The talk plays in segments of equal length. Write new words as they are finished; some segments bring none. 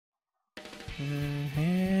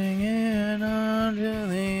Hanging on to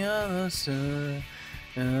the other side.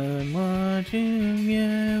 I'm watching you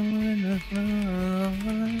with the flow.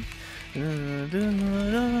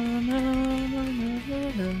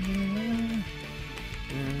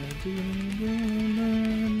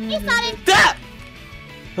 He's not in.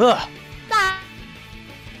 Ugh.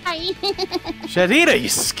 Sorry. Shadina, you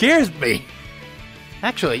scared me.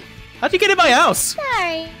 Actually, how'd you get in my house?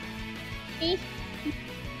 Sorry. You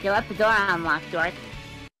left the door unlocked, Dork.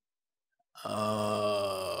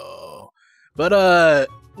 Oh. But,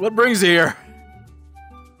 what brings you here?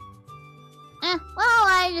 Well,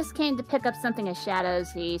 I just came to pick up something of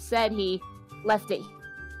Shadow's. He said he left it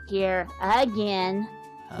here again.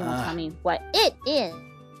 He won't tell me what it is.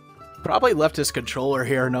 Probably left his controller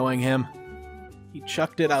here, knowing him. He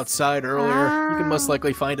chucked it outside earlier. You can most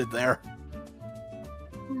likely find it there.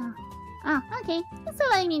 Oh, okay. Thanks for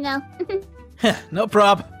letting me know. No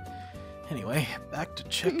prob. Anyway, back to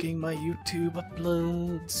checking my YouTube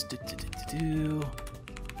uploads.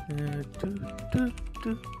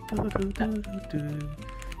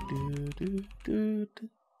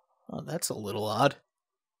 Oh, that's a little odd.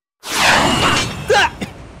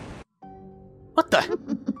 What the?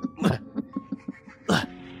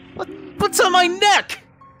 What's on my neck?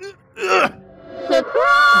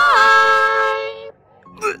 Surprise!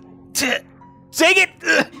 Take it!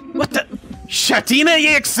 What the?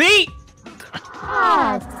 Shadina.Exe?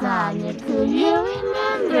 Ah, Sonic, you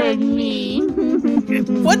remembered me.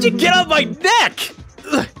 What'd you get on my neck?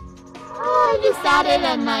 I just added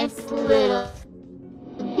a nice little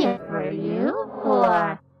gift for you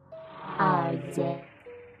for our date.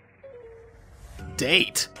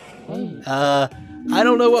 Date? I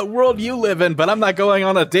don't know what world you live in, but I'm not going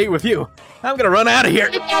on a date with you. I'm gonna run out of here.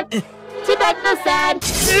 Too bad, so sad.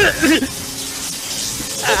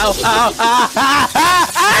 Ow, ow, ow, ow,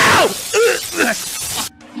 ow,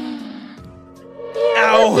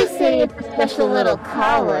 ow! Let's just say it's a special little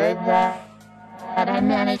collar that I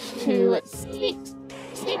managed to sneak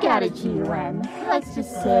out of GUN. Let's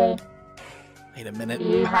just say. Wait a minute.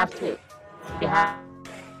 You have to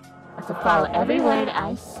follow every word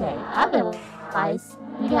I say. Otherwise,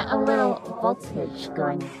 you get a little voltage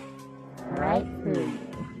going right through you.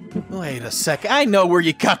 Wait a sec. I know where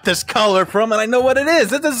you got this collar from, and I know what it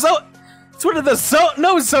is. It's it's one of the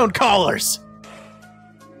no-zone collars.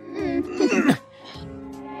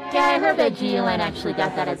 Yeah, I heard that GUN actually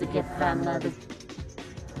got that as a gift from the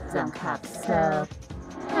Zone Cops, so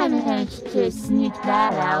I managed to sneak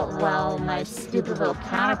that out while my stupid little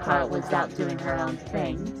counterpart was out doing her own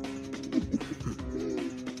thing.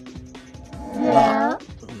 So,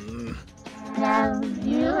 now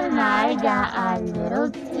you and I got our little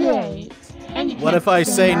date. And you What if I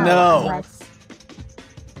say no?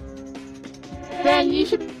 Then you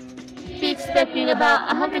should be expecting about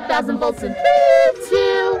 100,000 volts in 3,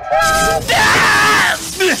 2, 1.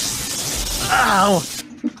 Ow!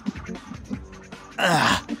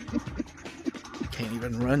 Can't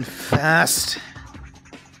even run fast.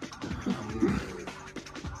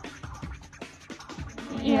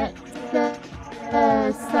 Yeah,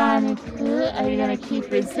 Sonic, are you gonna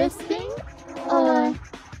keep resisting? Or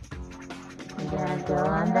you gonna go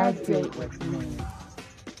on that date with me?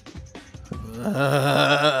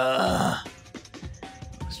 I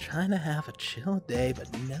was trying to have a chill day, but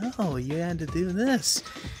no, you had to do this.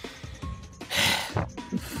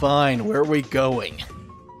 Fine, where are we going?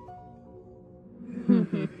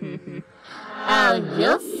 Oh,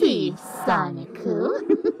 you'll see, Sonic.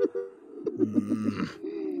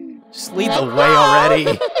 Just lead the way already.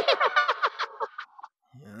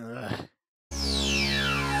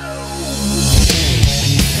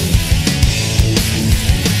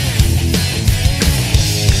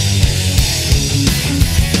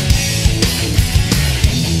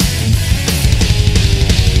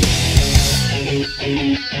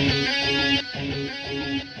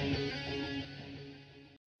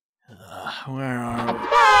 Where are we?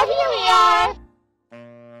 Here we are!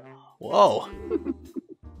 Whoa.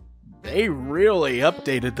 They really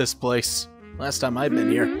updated this place. Last time I've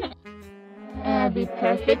been here. It'd be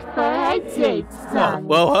perfect for our date, Sonic.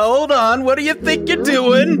 Whoa, hold on. What do you think you're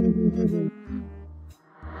doing?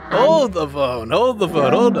 Hold the phone. Hold the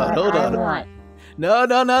phone. Hold on.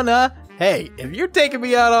 No. Hey, if you're taking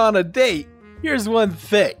me out on a date, here's one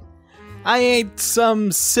thing. I ain't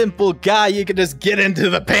some simple guy you can just get into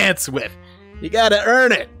the pants with. You gotta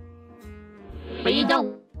earn it. But you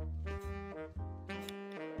don't.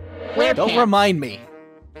 Wear Don't pants. remind me.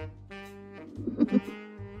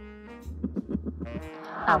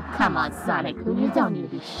 Oh, come on, Sonic. You don't need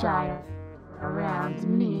to be shy around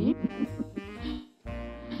me.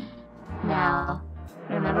 Now now.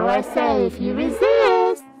 Remember what I say, if you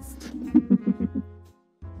resist.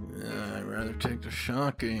 I'd rather take the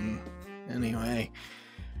shocking. Anyway,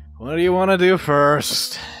 what do you want to do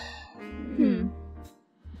first?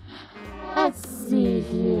 Let's see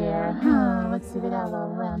here. Let's see, we got a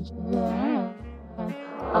little lounge there.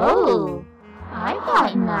 Oh, I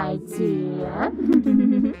got an idea.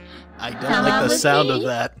 I don't like the sound of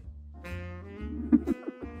that.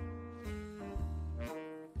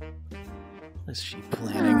 What is she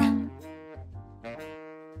planning?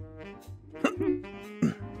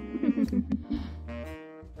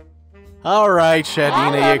 Alright,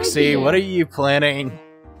 Shadina.Exe, what are you planning?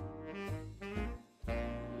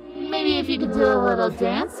 Maybe if you could do a little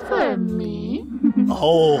dance for me.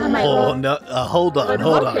 Oh, no, hold on.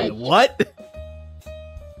 What?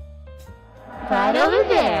 Right over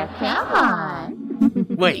there, come on.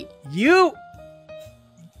 Wait, you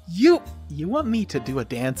want me to do a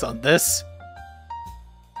dance on this?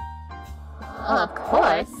 Of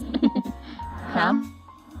course. Come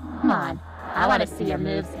on, I want to see your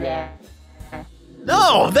moves there.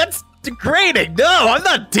 No, that's degrading. No, I'm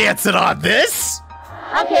not dancing on this.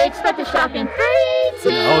 Okay, expect a shock in 3, 2.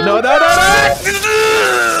 No.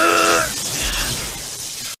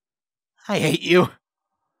 I hate you.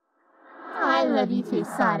 I love you too,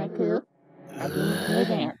 Sonic-oo. I didn't do a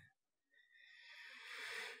dance.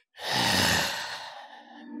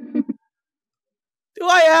 Do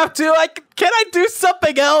I have to? Can I do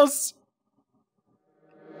something else?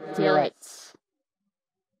 Do it.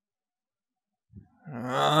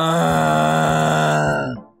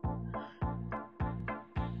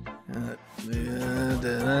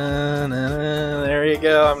 There you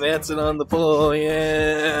go. I'm dancing on the pool.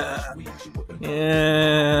 Yeah.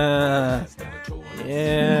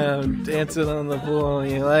 I'm dancing on the pool.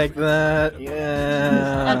 You like that?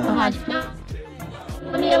 Yeah. Oh, come on.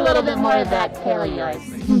 Give me a little bit more of that tail of yours.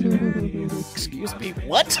 Excuse me.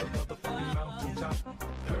 What?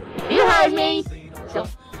 You heard me. So,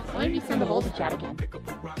 why don't you send the voltage out again?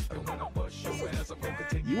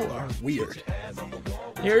 You are weird.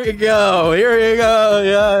 Here you go. Yeah.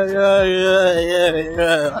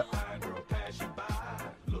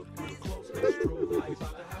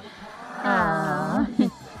 Oh,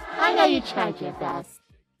 I know you tried your best.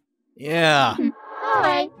 Yeah.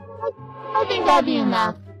 Alright, I think that'll be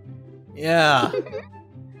enough. Yeah.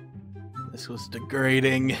 This was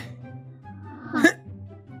degrading.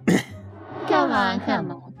 Come on.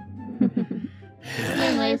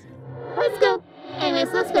 Anyways,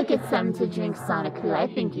 let's go get something to drink, Sonic-oo. I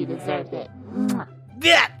think you deserved it.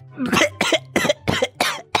 Yeah.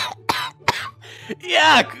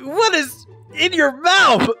 Yuck! What is in your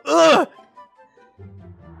mouth? Ugh!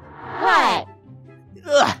 What?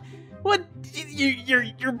 Ugh! What?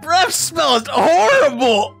 Your breath smells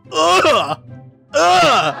horrible! Ugh!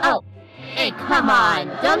 Ugh! Oh, hey, come on.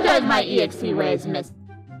 Don't judge my EXE ways, miss.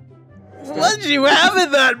 What did you have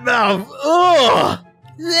in that mouth? Ugh!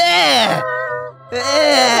 Yeah!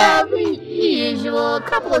 The usual, a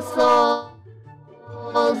couple of souls,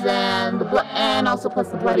 and also plus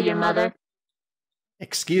the blood of your mother.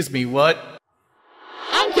 Excuse me, what?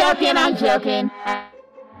 I'm joking. I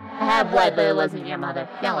have blood, but it wasn't your mother.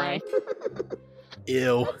 Don't worry.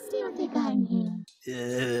 Ew. Let's see what they got in here.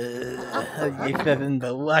 You having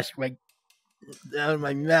to wash my down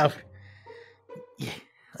my mouth. Yeah.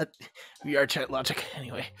 VR chat logic.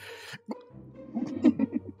 Anyway.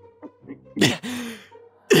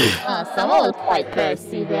 Someone was quite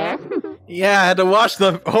thirsty there. Yeah, I had to wash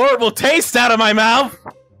the horrible taste out of my mouth.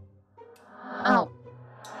 Oh,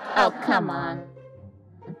 come on.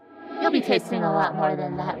 You'll be tasting a lot more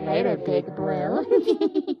than that later, Big Blue.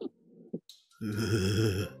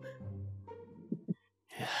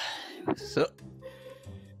 So,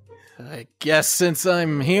 I guess since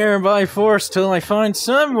I'm here by force till I find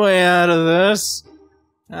some way out of this,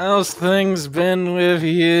 how's things been with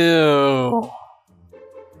you?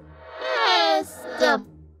 So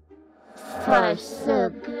far, so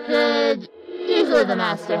good. Usually the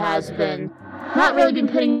master has been not really been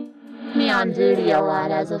putting me on duty a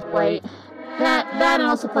lot as of late. That and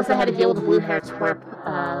also plus I had to deal with the blue hair twerp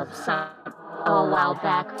a while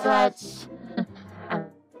back, but I'd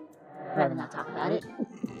rather not talk about it.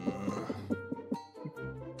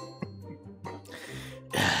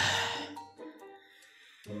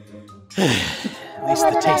 At least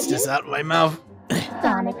the taste is out of my mouth.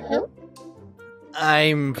 Sonic-oo?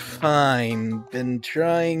 I'm fine. Been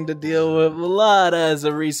trying to deal with a lot as I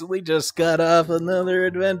recently just got off another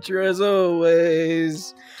adventure as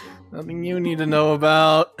always. Nothing you need to know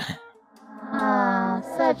about.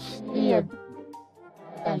 Such the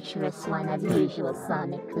adventurous one as usual,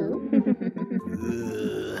 Sonic-oo.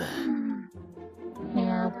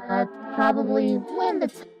 Yeah, but probably when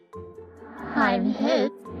the time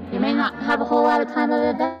hits, you may not have a whole lot of time of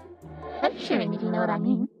adventuring, if you know what I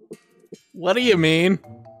mean. What do you mean?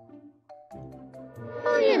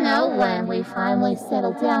 Well, you know, when we finally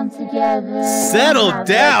settle down together. Settle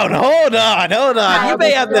down? Hold on. You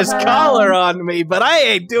may have this collar on me, but I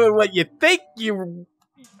ain't doing what you think you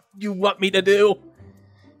want me to do.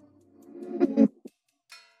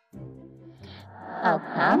 Oh,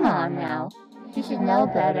 come on now. You should know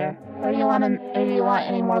better. Or do you want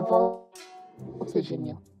any more voltage in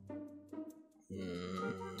you?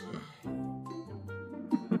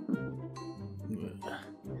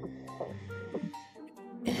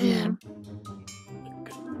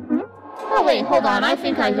 Oh wait, hold on. I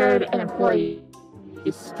think I heard an employee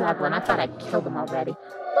struggling. I thought I killed him already.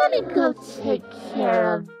 Let me go take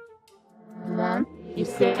care of them. You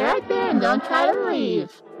stay right there and don't try to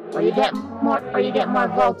leave. Or you get more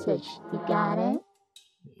voltage. You got it?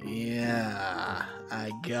 Yeah,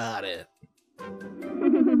 I got it.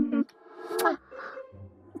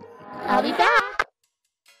 I'll be back.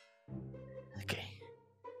 Okay.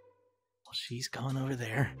 Well, she's gone over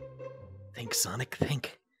there. Think, Sonic,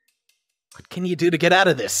 think. What can you do to get out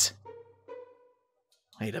of this?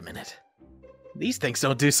 Wait a minute. These things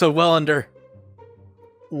don't do so well under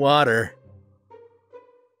water.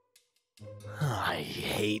 Oh, I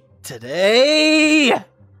hate today.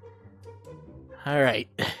 All right.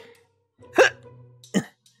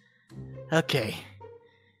 Okay.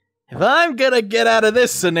 If I'm gonna get out of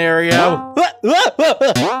this scenario...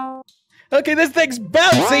 Okay, this thing's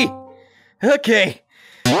bouncy! Okay.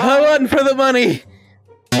 1 for the money.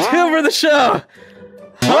 2 for the show.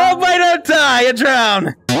 Hope I don't die and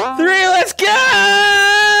drown. 3, let's go!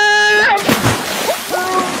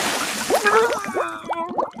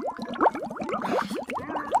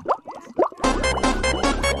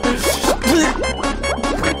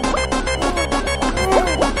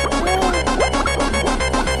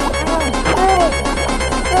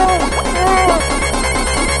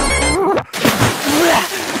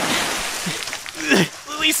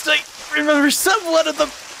 At least I remember somewhat of the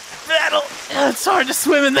battle. It's hard to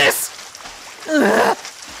swim in this.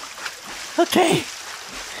 Okay.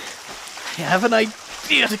 I have an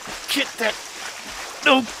idea to get that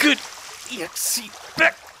no good EXE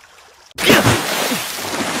back.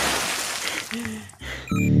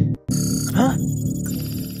 Huh?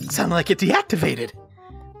 Sounded like it deactivated.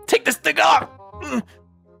 Take this thing off.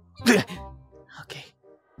 Okay.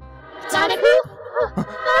 Sonic who?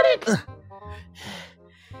 Sonic!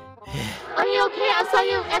 Are you okay? I saw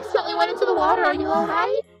you accidentally went into the water. Are you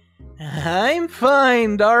alright? I'm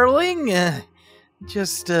fine, darling. I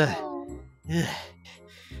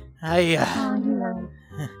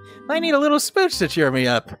need a little smooch to cheer me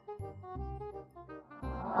up.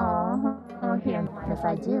 Oh, here, if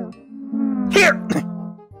I do. Here!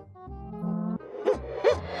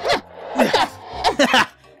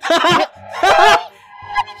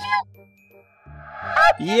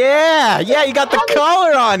 Yeah, you got the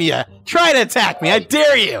collar on you. Try to attack me, I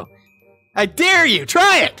dare you. I dare you,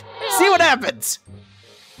 try it. See what happens.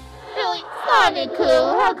 Really, Sonic,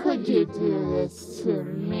 how could you do this to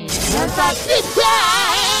me?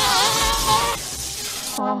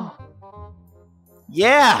 Oh.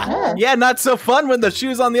 Yeah, not so fun when the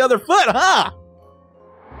shoe's on the other foot, huh?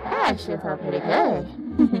 That actually felt pretty good.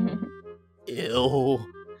 Ew.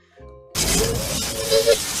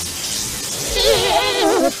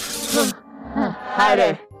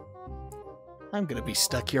 Harder. I'm gonna be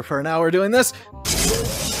stuck here for an hour doing this.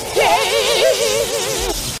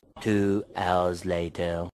 2 hours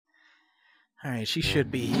later. Alright, she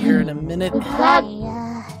should be here in a minute. I'm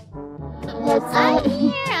here. What's going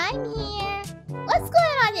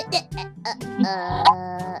on?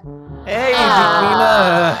 Hey,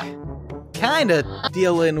 Echidna. Kinda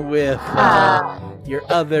dealing with your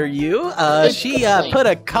other you. She put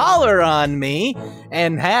a collar on me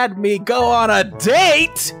and had me go on a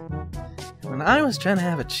date when I was trying to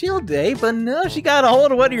have a chill day, but no, she got a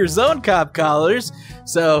hold of one of your Zone Cop collars,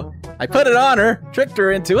 so I put it on her, tricked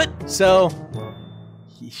her into it, so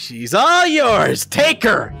she's all yours. Take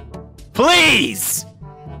her, please.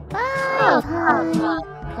 Oh,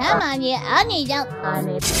 come on, you ugly don't.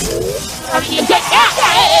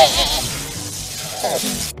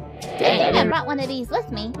 Dang, I brought one of these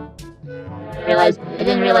with me. I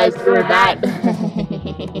didn't realize you were that.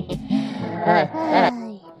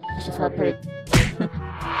 She felt pretty.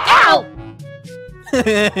 Ow!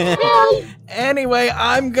 Anyway,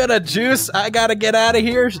 I'm gonna juice. I gotta get out of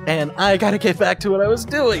here, and I gotta get back to what I was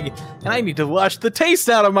doing. And I need to wash the taste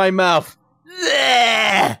out of my mouth.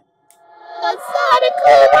 Blech! Manic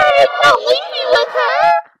Maniac, only